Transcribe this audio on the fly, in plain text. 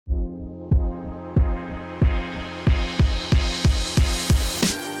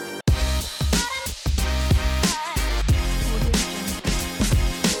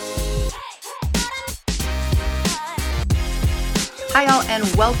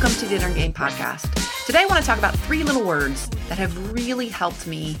and welcome to the Inner Game Podcast. Today I want to talk about 3 little words that have really helped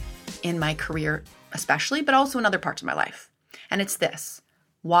me in my career especially, but also in other parts of my life. And it's this: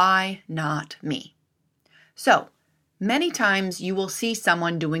 why not me? So many times you will see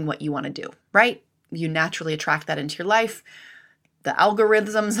someone doing what you want to do, right? You naturally attract that into your life. The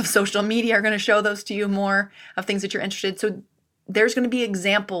algorithms of social media are going to show those to you more of things that you're interested in. So there's going to be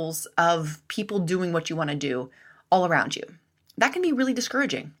examples of people doing what you want to do all around you. That can be really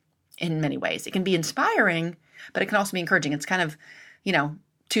discouraging in many ways. It can be inspiring, but it can also be encouraging. It's kind of,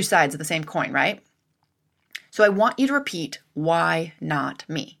 2 sides of the same coin, right? So I want you to repeat, why not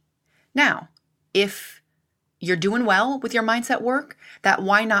me? Now, if you're doing well with your mindset work, that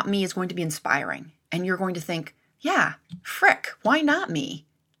why not me is going to be inspiring. And you're going to think, yeah, frick, why not me?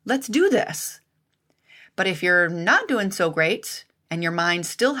 Let's do this. But if you're not doing so great and your mind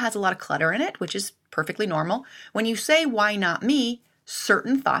still has a lot of clutter in it, which is perfectly normal, when you say, why not me,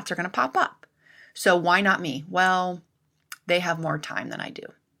 certain thoughts are going to pop up. So why not me? Well, they have more time than I do.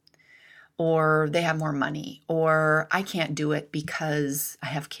 Or they have more money. Or I can't do it because I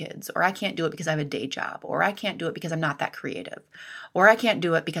have kids. Or I can't do it because I have a day job. Or I can't do it because I'm not that creative. Or I can't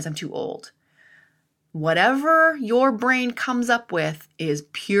do it because I'm too old. Whatever your brain comes up with is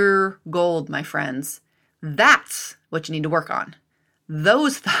pure gold, my friends. That's what you need to work on.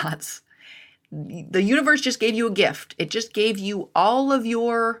 Those thoughts. The universe just gave you a gift. It just gave you all of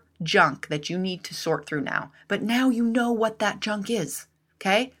your junk that you need to sort through now. But now you know what that junk is.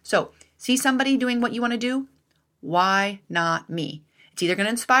 Okay? So see somebody doing what you want to do? Why not me? It's either going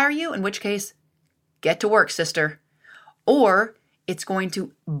to inspire you, in which case, get to work, sister. Or it's going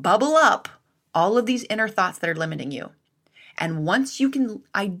to bubble up all of these inner thoughts that are limiting you. And once you can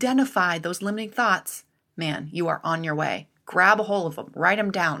identify those limiting thoughts, man, you are on your way. Grab a hold of them, write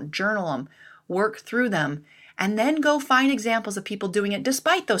them down, journal them, work through them, and then go find examples of people doing it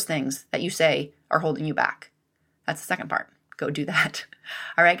despite those things that you say are holding you back. That's the second part. Go do that.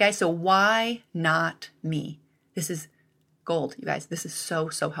 All right, guys. So why not me? This is gold, you guys. This is so,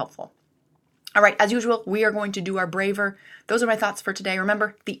 so helpful. All right, as usual, we are going to do our braver. Those are my thoughts for today.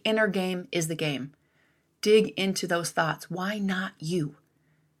 Remember, the inner game is the game. Dig into those thoughts. Why not you?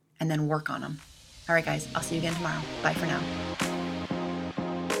 And then work on them. All right, guys, I'll see you again tomorrow. Bye for now.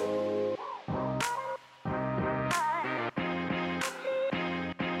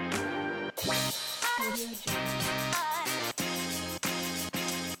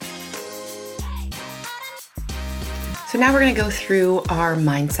 So now we're going to go through our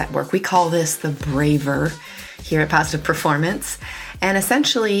mindset work. We call this the braver here at Positive Performance. And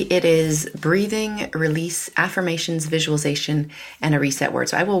essentially it is breathing, release, affirmations, visualization, and a reset word.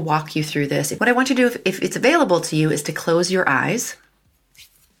 So I will walk you through this. What I want you to do, if it's available to you, is to close your eyes.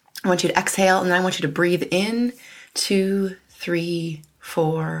 I want you to exhale, and then I want you to breathe in 2, 3,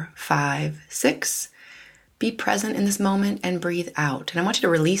 4, 5, 6. Be present in this moment and breathe out. And I want you to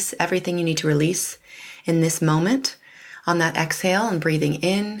release everything you need to release in this moment. On that exhale, and breathing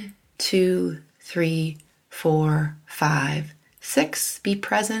in 2, 3, 4, 5, 6. Be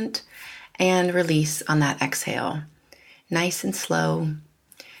present and release on that exhale. Nice and slow.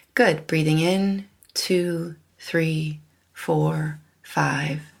 Good. Breathing in 2, 3, 4,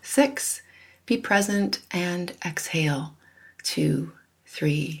 5, 6. Be present and exhale 2,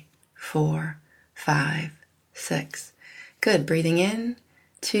 3, 4, 5, 6. Good. Breathing in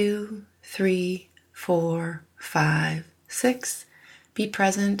 2, 3, 4, 5, 6. Be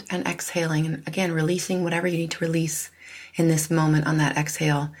present and exhaling. And again, releasing whatever you need to release in this moment on that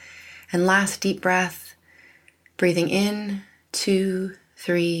exhale. And last deep breath, breathing in 2,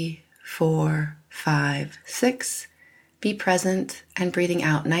 3, 4, 5, 6. Be present and breathing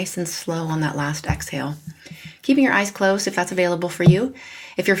out nice and slow on that last exhale. Keeping your eyes closed if that's available for you.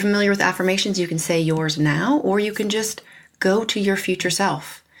 If you're familiar with affirmations, you can say yours now, or you can just go to your future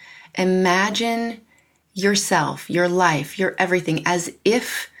self. Imagine yourself, your life, your everything as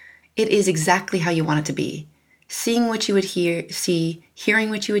if it is exactly how you want it to be. Seeing what you would see, hearing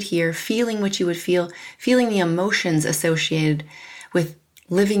what you would hear, feeling what you would feel, feeling the emotions associated with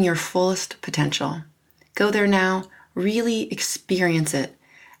living your fullest potential. Go there now, really experience it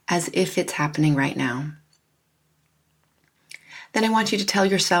as if it's happening right now. Then I want you to tell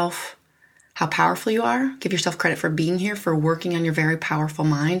yourself how powerful you are. Give yourself credit for being here, for working on your very powerful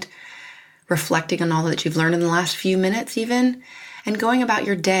mind, reflecting on all that you've learned in the last few minutes even, and going about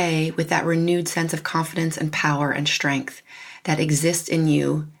your day with that renewed sense of confidence and power and strength that exists in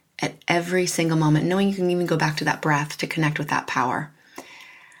you at every single moment, knowing you can even go back to that breath to connect with that power.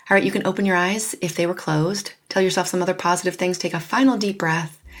 All right, you can open your eyes if they were closed. Tell yourself some other positive things. Take a final deep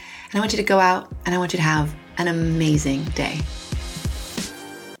breath. And I want you to go out and I want you to have an amazing day.